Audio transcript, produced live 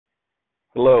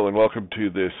Hello and welcome to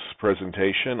this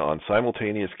presentation on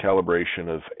simultaneous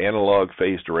calibration of analog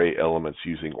phased array elements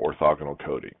using orthogonal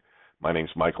coding. My name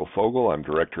is Michael Foegelle. I'm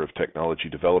Director of Technology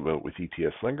Development with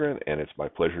ETS-Lindgren, and it's my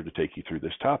pleasure to take you through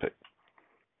this topic.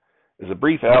 As a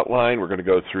brief outline, we're going to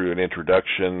go through an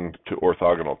introduction to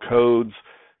orthogonal codes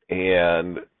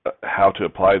and how to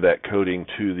apply that coding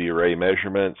to the array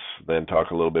measurements, then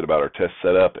talk a little bit about our test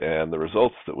setup and the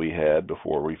results that we had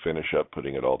before we finish up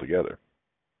putting it all together.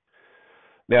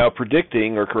 Now,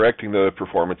 predicting or correcting the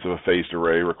performance of a phased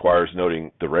array requires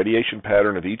noting the radiation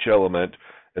pattern of each element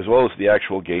as well as the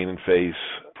actual gain and phase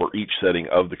for each setting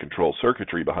of the control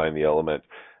circuitry behind the element,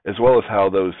 as well as how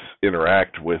those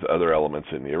interact with other elements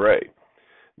in the array.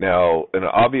 Now, an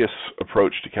obvious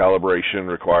approach to calibration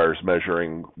requires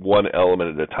measuring one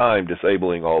element at a time,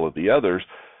 disabling all of the others,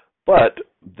 but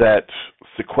that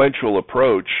sequential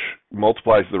approach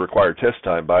multiplies the required test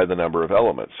time by the number of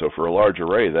elements. So for a large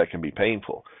array, that can be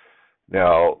painful.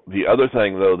 Now, the other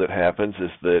thing, though, that happens is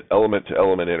that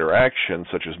element-to-element interaction,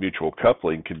 such as mutual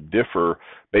coupling, can differ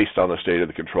based on the state of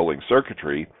the controlling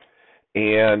circuitry.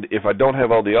 And if I don't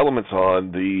have all the elements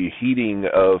on, the heating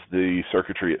of the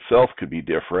circuitry itself could be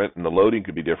different, and the loading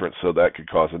could be different, so that could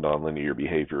cause a nonlinear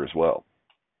behavior as well.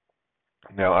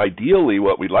 Now, ideally,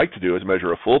 what we'd like to do is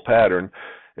measure a full pattern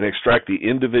and extract the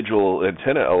individual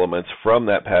antenna elements from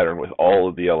that pattern with all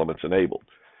of the elements enabled.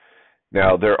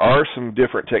 Now, there are some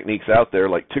different techniques out there,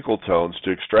 like tickle tones,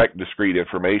 to extract discrete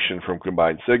information from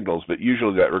combined signals, but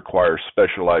usually that requires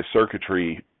specialized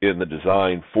circuitry in the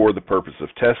design for the purpose of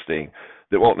testing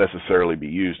that won't necessarily be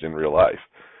used in real life.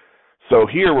 So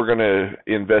here we're going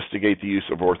to investigate the use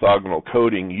of orthogonal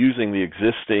coding using the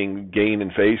existing gain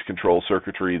and phase control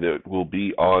circuitry that will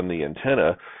be on the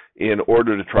antenna in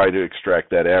order to try to extract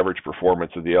that average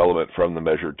performance of the element from the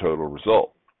measured total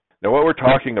result. Now, what we're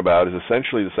talking about is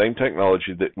essentially the same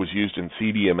technology that was used in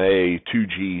CDMA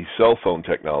 2G cell phone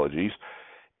technologies,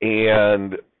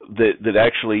 and that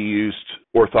actually used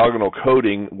orthogonal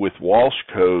coding with Walsh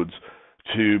codes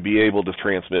to be able to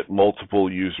transmit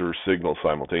multiple user signals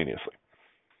simultaneously.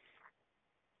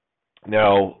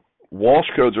 Now, Walsh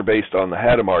codes are based on the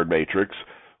Hadamard matrix,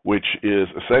 which is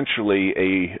essentially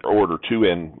a order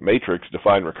 2n matrix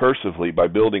defined recursively by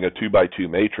building a 2x2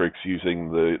 matrix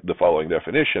using the following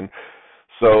definition.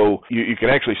 So you can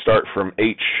actually start from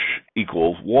h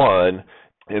equals 1,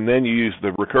 and then you use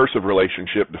the recursive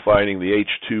relationship defining the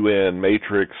h2n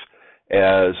matrix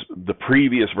as the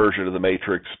previous version of the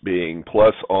matrix being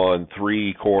plus on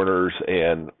 3 corners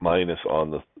and minus on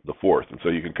the fourth. And so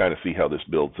you can kind of see how this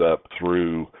builds up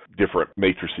through different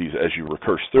matrices as you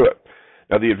recurse through it.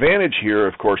 Now, the advantage here,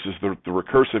 of course, is the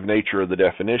recursive nature of the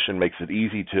definition makes it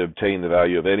easy to obtain the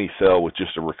value of any cell with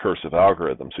just a recursive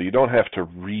algorithm. So you don't have to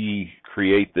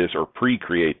recreate this or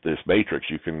pre-create this matrix.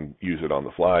 You can use it on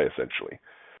the fly, essentially.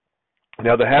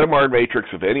 Now, the Hadamard matrix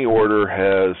of any order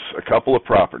has a couple of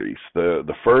properties. The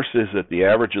first is that the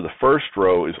average of the first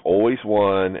row is always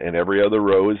 1 and every other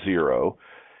row is 0.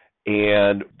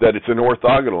 And that it's an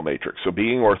orthogonal matrix. So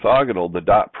being orthogonal, the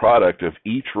dot product of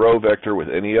each row vector with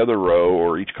any other row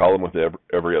or each column with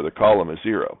every other column is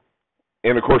 0.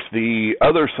 And of course, the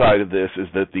other side of this is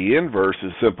that the inverse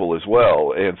is simple as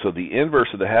well. And so the inverse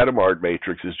of the Hadamard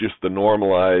matrix is just the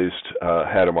normalized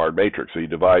Hadamard matrix. So you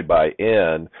divide by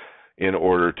n in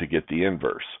order to get the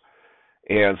inverse.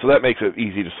 And so that makes it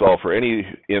easy to solve for any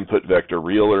input vector,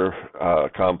 real or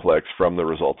complex, from the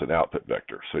resultant output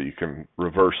vector. So you can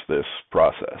reverse this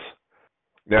process.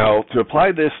 Now, to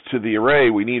apply this to the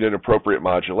array, we need an appropriate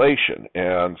modulation.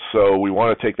 And so we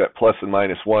want to take that plus and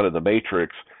minus 1 of the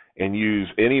matrix and use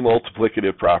any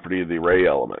multiplicative property of the array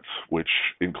elements, which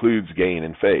includes gain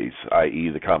and phase, i.e.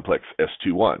 the complex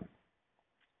S21.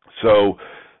 So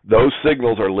those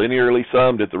signals are linearly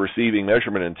summed at the receiving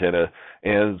measurement antenna,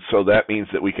 and so that means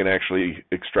that we can actually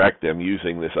extract them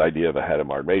using this idea of a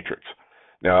Hadamard matrix.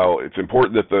 Now, it's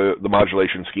important that the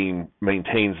modulation scheme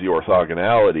maintains the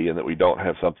orthogonality and that we don't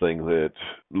have something that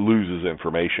loses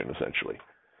information, essentially.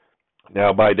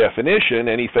 Now, by definition,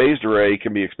 any phased array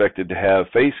can be expected to have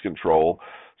phase control.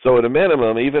 So at a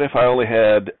minimum, even if I only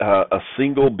had a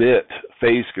single bit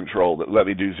phase control that let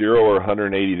me do 0 or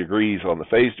 180 degrees on the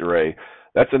phased array,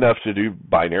 that's enough to do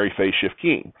binary phase shift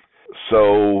keying.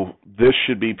 So this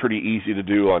should be pretty easy to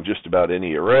do on just about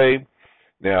any array.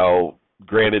 Now,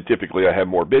 granted, typically I have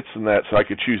more bits than that, so I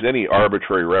could choose any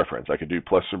arbitrary reference. I could do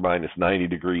plus or minus 90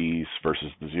 degrees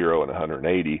versus the 0 and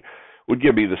 180 would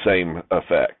give me the same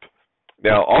effect.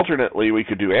 Now, alternately, we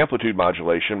could do amplitude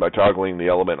modulation by toggling the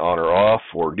element on or off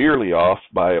or nearly off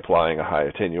by applying a high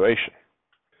attenuation.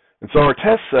 And so our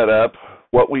test setup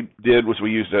What we did was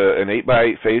we used an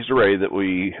 8x8 phased array that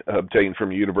we obtained from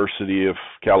the University of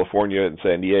California in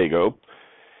San Diego,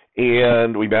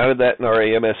 and we mounted that in our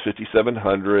AMS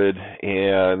 5700,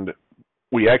 and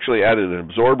we actually added an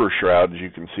absorber shroud, as you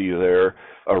can see there,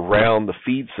 around the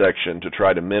feed section to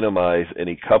try to minimize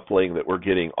any coupling that we're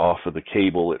getting off of the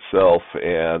cable itself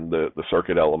and the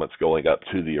circuit elements going up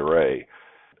to the array.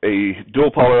 A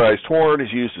dual polarized horn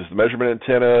is used as the measurement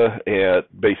antenna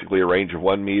at basically a range of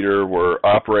 1 meter. We're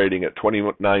operating at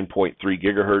 29.3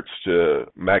 gigahertz to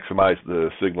maximize the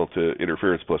signal to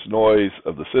interference plus noise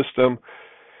of the system.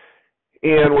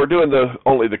 And we're doing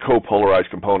only the co-polarized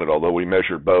component, although we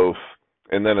measured both.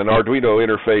 And then an Arduino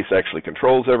interface actually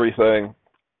controls everything.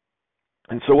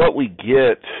 And so what we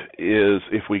get is,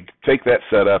 if we take that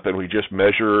setup and we just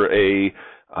measure a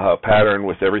pattern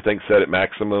with everything set at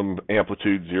maximum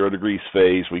amplitude, 0 degrees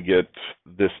phase, we get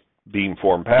this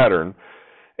beamform pattern.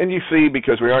 And you see,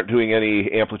 because we aren't doing any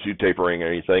amplitude tapering or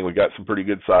anything, we got some pretty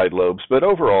good side lobes, but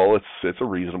overall it's a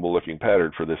reasonable looking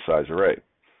pattern for this size array.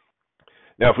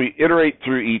 Now if we iterate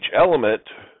through each element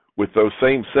with those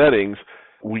same settings,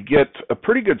 we get a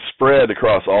pretty good spread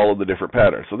across all of the different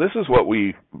patterns. So this is what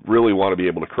we really want to be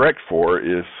able to correct for,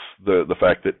 is the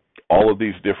fact that all of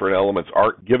these different elements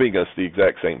aren't giving us the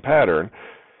exact same pattern,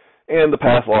 and the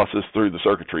path losses through the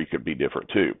circuitry could be different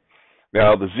too.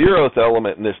 Now the 0th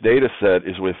element in this data set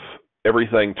is with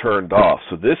everything turned off.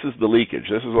 So this is the leakage.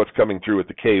 This is what's coming through with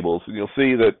the cables. And you'll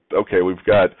see that, okay, we've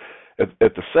got, at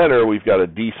the center, we've got a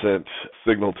decent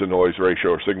signal to noise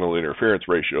ratio or signal to interference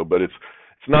ratio, but it's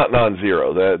not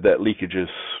non-zero. That leakage is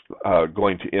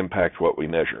going to impact what we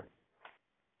measure.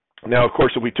 Now, of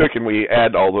course, if we took and we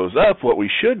add all those up, what we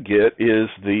should get is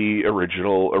the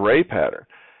original array pattern.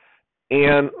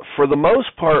 And for the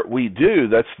most part, we do.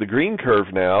 That's the green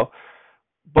curve now.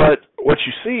 But what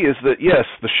you see is that, yes,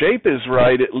 the shape is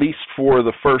right, at least for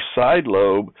the first side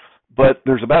lobe, but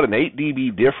there's about an 8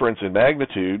 dB difference in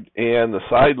magnitude, and the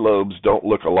side lobes don't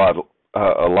look a lot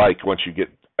alike once you get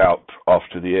out off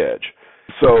to the edge.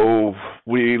 So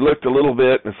we looked a little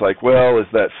bit, and it's like, well, is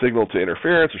that signal to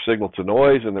interference or signal to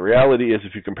noise? And the reality is,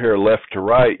 if you compare left to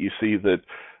right, you see that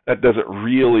that doesn't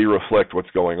really reflect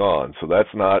what's going on. So that's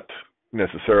not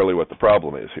necessarily what the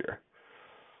problem is here.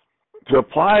 To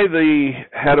apply the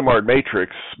Hadamard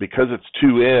matrix, because it's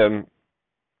 2n,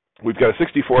 we've got a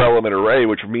 64-element array,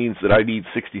 which means that I need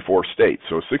 64 states.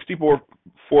 So a 64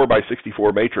 by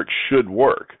 64 matrix should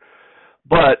work.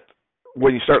 But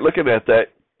when you start looking at that,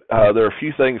 there are a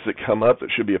few things that come up that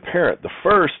should be apparent. The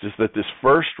first is that this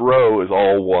first row is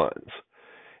all ones.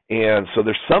 And so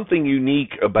there's something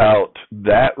unique about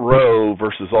that row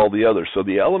versus all the others. So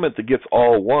the element that gets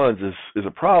all ones is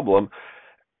a problem,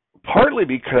 partly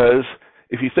because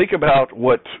if you think about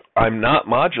what I'm not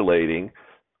modulating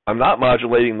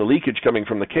the leakage coming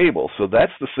from the cable. So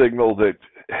that's the signal that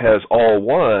has all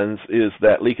ones, is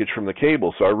that leakage from the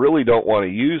cable. So I really don't want to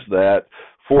use that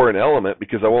for an element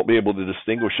because I won't be able to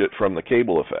distinguish it from the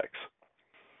cable effects.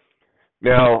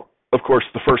 Now, of course,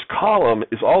 the first column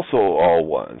is also all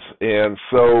ones. And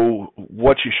so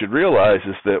what you should realize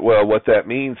is that, well, what that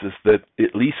means is that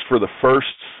at least for the first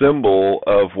symbol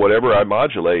of whatever I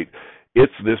modulate,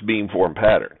 it's this beamform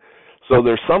pattern. So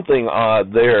there's something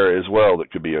odd there as well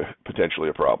that could be potentially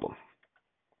a problem.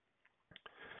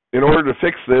 In order to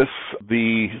fix this,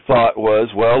 the thought was,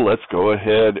 well, let's go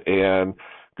ahead and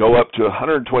go up to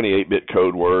 128-bit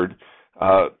code word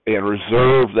and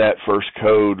reserve that first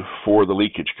code for the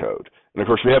leakage code. And of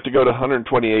course, we have to go to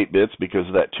 128 bits because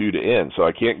of that 2 to n. So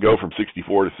I can't go from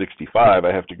 64 to 65.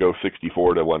 I have to go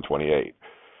 64 to 128.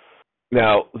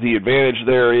 Now, the advantage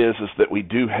there is that we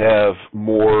do have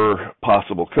more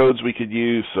possible codes we could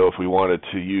use. So if we wanted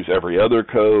to use every other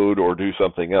code or do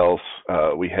something else,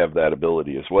 we have that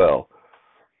ability as well.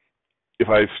 If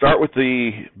I start with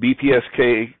the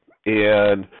BPSK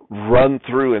and run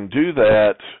through and do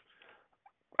that,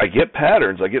 I get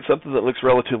patterns. I get something that looks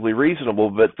relatively reasonable,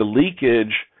 but the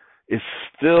leakage is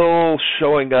still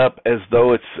showing up as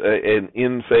though it's an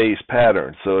in-phase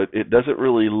pattern. So it doesn't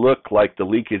really look like the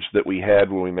leakage that we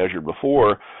had when we measured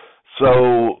before.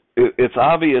 So it's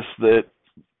obvious that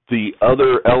the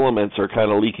other elements are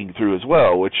kind of leaking through as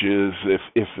well, which is,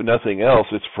 if nothing else,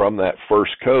 it's from that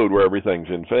first code where everything's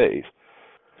in phase.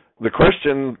 The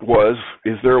question was,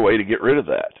 is there a way to get rid of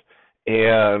that?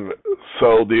 And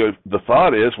so the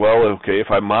thought is, well, okay, if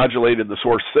I modulated the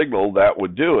source signal, that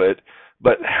would do it.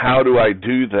 But how do I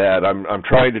do that? I'm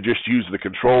trying to just use the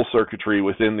control circuitry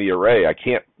within the array. I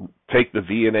can't take the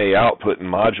VNA output and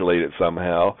modulate it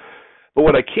somehow. But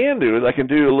what I can do is I can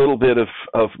do a little bit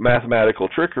of mathematical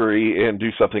trickery and do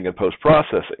something in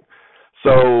post-processing.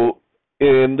 So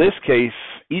In this case,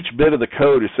 each bit of the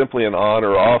code is simply an on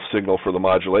or off signal for the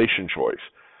modulation choice.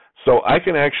 So I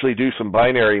can actually do some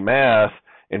binary math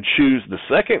and choose the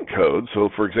second code, so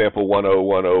for example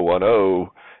 101010,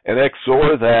 and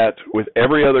XOR that with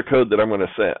every other code that I'm going to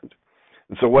send.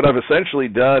 And so what I've essentially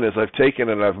done is I've taken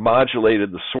and I've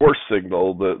modulated the source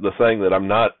signal, the thing that I'm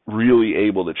not really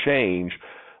able to change,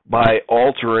 by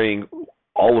altering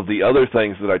all of the other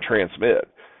things that I transmit.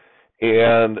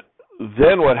 And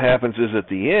then what happens is at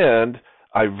the end,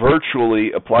 I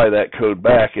virtually apply that code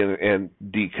back and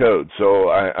decode.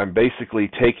 So I'm basically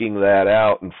taking that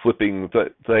out and flipping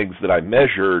things that I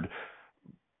measured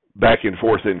back and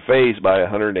forth in phase by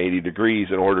 180 degrees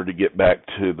in order to get back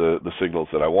to the signals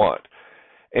that I want.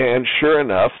 And sure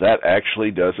enough, that actually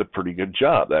does a pretty good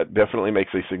job. That definitely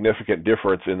makes a significant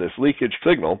difference in this leakage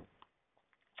signal.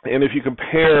 And if you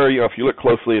compare, if you look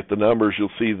closely at the numbers, you'll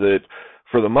see that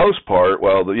for the most part,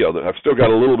 well, I've still got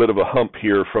a little bit of a hump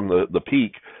here from the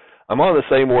peak. I'm on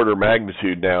the same order of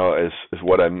magnitude now as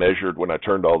what I measured when I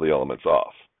turned all the elements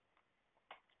off.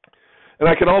 And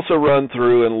I can also run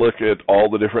through and look at all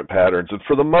the different patterns. And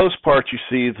for the most part, you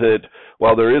see that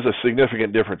while there is a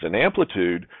significant difference in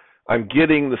amplitude, I'm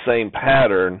getting the same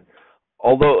pattern,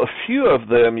 although a few of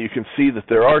them you can see that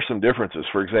there are some differences.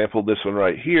 For example, this one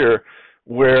right here,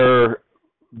 where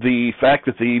the fact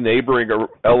that the neighboring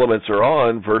elements are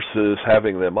on versus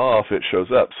having them off, it shows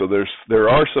up. So there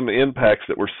are some impacts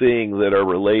that we're seeing that are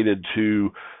related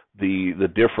to the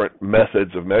different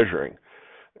methods of measuring.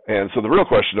 And so the real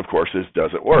question, of course, is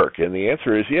does it work? And the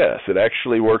answer is yes, it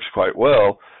actually works quite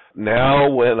well. Now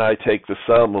when I take the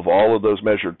sum of all of those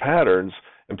measured patterns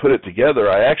and put it together,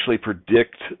 I actually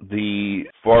predict the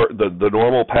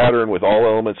normal pattern with all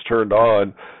elements turned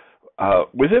on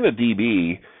within a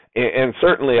dB, and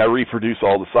certainly I reproduce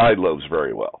all the side lobes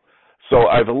very well. So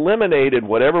I've eliminated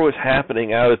whatever was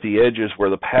happening out at the edges where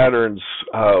the patterns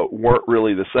weren't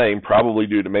really the same, probably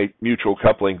due to mutual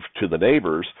coupling to the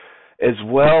neighbors, as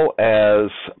well as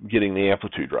getting the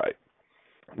amplitude right.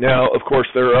 Now, of course,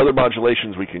 there are other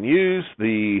modulations we can use,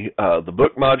 the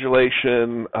book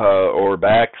modulation or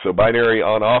back, so binary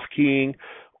on-off keying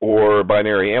or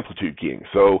binary amplitude keying.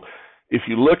 So if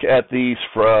you look at these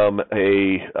from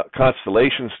a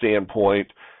constellation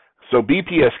standpoint, so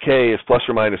BPSK is plus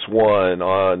or minus 1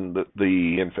 on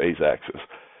the in-phase axis.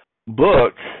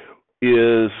 Book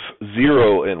is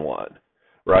 0 and 1,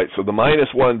 right? So the minus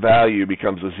 1 value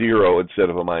becomes a 0 instead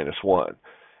of a minus 1.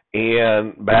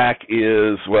 And back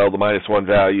is, well, the minus 1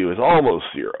 value is almost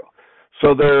 0.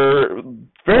 So they're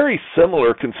very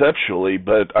similar conceptually,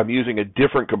 but I'm using a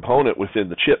different component within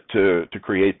the chip to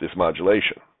create this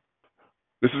modulation.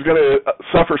 This is going to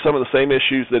suffer some of the same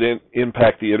issues that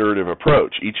impact the iterative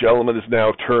approach. Each element is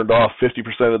now turned off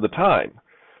 50% of the time.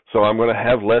 So I'm going to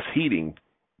have less heating,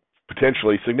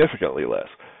 potentially significantly less.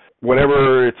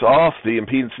 Whenever it's off, the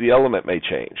impedance of the element may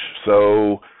change.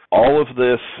 So all of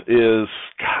this is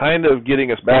kind of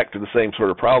getting us back to the same sort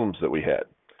of problems that we had.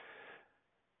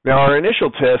 Now, our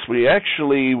initial test, we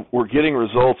actually were getting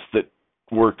results that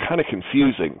were kind of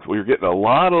confusing. We were getting a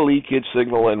lot of leakage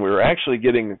signal, and we were actually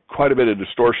getting quite a bit of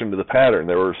distortion to the pattern.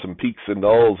 There were some peaks and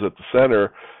nulls at the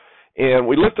center, and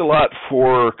we looked a lot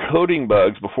for coding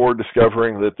bugs before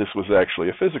discovering that this was actually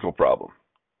a physical problem.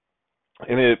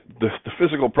 And the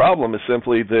physical problem is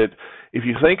simply that if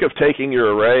you think of taking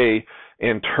your array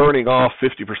and turning off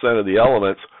 50% of the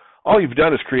elements, all you've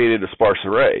done is created a sparse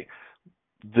array.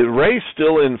 The array's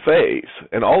still in phase,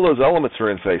 and all those elements are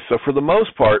in phase. So for the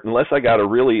most part, unless I got a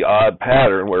really odd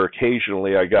pattern where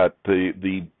occasionally I got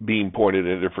the beam pointed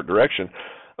in a different direction,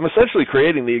 I'm essentially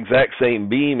creating the exact same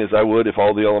beam as I would if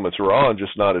all the elements were on,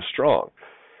 just not as strong.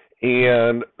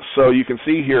 And so you can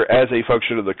see here, as a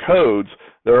function of the codes,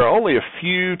 there are only a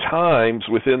few times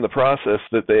within the process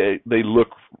that they look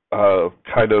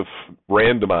kind of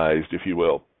randomized, if you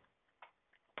will.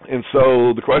 And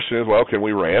so the question is, well, can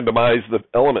we randomize the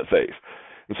element phase?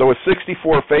 And so with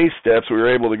 64 phase steps, we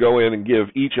were able to go in and give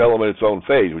each element its own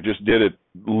phase. We just did it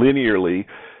linearly.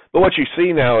 But what you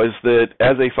see now is that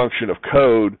as a function of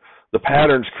code, the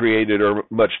patterns created are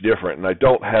much different, and I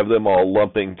don't have them all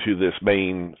lumping to this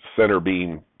main center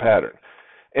beam pattern.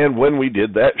 And when we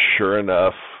did that, sure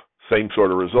enough, same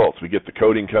sort of results. We get the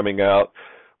coding coming out,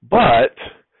 but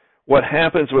what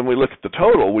happens when we look at the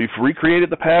total, we've recreated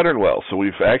the pattern well, so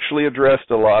we've actually addressed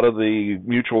a lot of the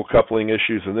mutual coupling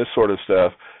issues and this sort of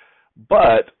stuff,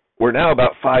 but we're now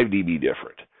about 5 dB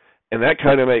different. And that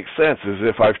kind of makes sense, as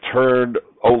if I've turned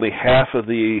only half of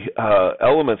the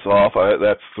elements off,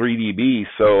 that's 3 dB,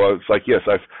 so it's like, yes,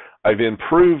 I've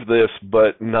improved this,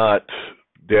 but not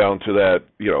down to that,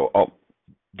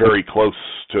 very close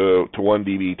to 1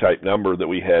 dB type number that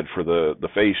we had for the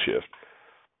phase shift.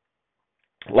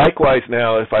 Likewise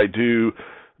now, if I do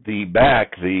the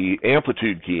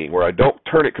amplitude keying, where I don't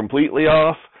turn it completely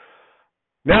off,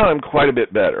 now I'm quite a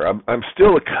bit better. I'm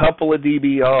still a couple of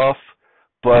dB off,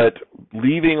 but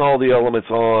leaving all the elements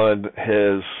on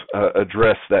has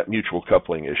addressed that mutual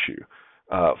coupling issue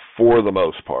for the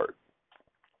most part.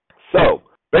 So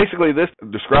basically this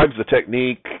describes the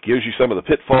technique, gives you some of the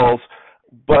pitfalls,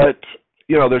 but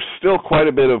there's still quite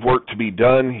a bit of work to be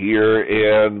done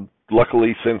here, and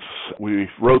luckily since we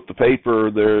wrote the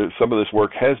paper, some of this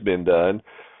work has been done.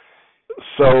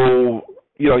 So,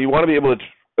 you want to be able to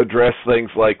address things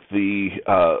like the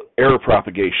error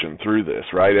propagation through this,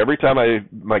 right? Every time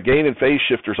my gain and phase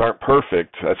shifters aren't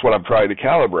perfect, that's what I'm trying to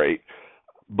calibrate,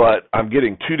 but I'm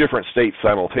getting two different states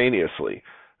simultaneously.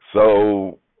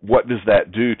 So what does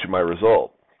that do to my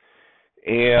result?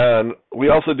 And we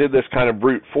also did this kind of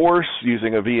brute force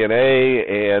using a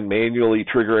VNA and manually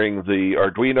triggering the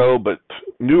Arduino, but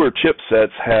newer chipsets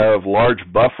have large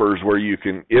buffers where you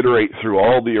can iterate through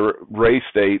all the array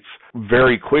states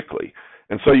very quickly.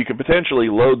 And so you could potentially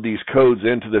load these codes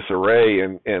into this array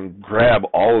and grab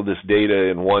all of this data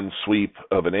in one sweep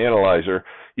of an analyzer.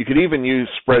 You could even use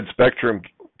spread spectrum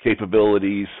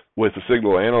capabilities with a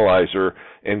signal analyzer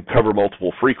and cover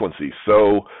multiple frequencies.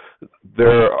 So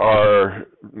there are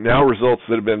now results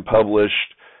that have been published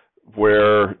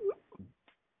where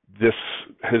this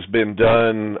has been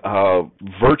done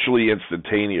virtually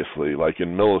instantaneously, like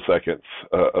in milliseconds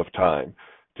of time,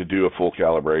 to do a full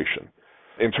calibration.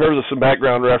 In terms of some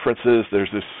background references, there's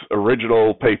this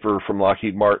original paper from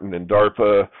Lockheed Martin and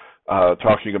DARPA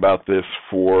talking about this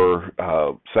for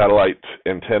satellite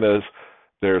antennas.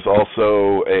 There's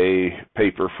also a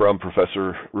paper from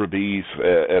Professor Rabiz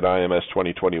at IMS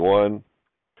 2021.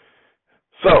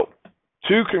 So,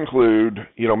 to conclude,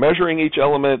 measuring each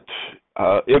element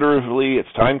iteratively,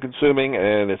 it's time-consuming,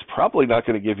 and it's probably not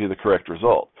going to give you the correct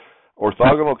result.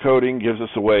 Orthogonal coding gives us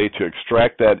a way to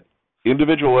extract that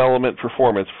individual element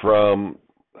performance from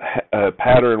a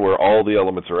pattern where all the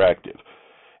elements are active.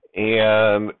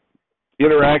 And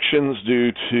interactions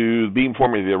due to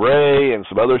beamforming of the array and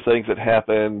some other things that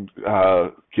happen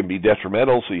can be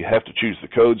detrimental, so you have to choose the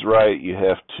codes right. You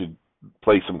have to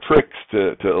play some tricks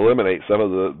to eliminate some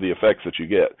of the effects that you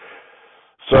get.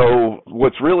 So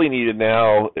what's really needed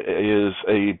now is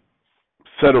a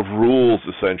set of rules,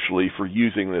 essentially, for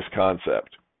using this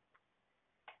concept.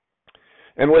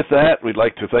 And with that, we'd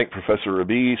like to thank Professor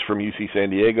Rabiz from UC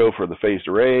San Diego for the phased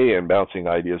array and bouncing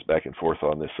ideas back and forth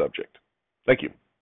on this subject. Thank you.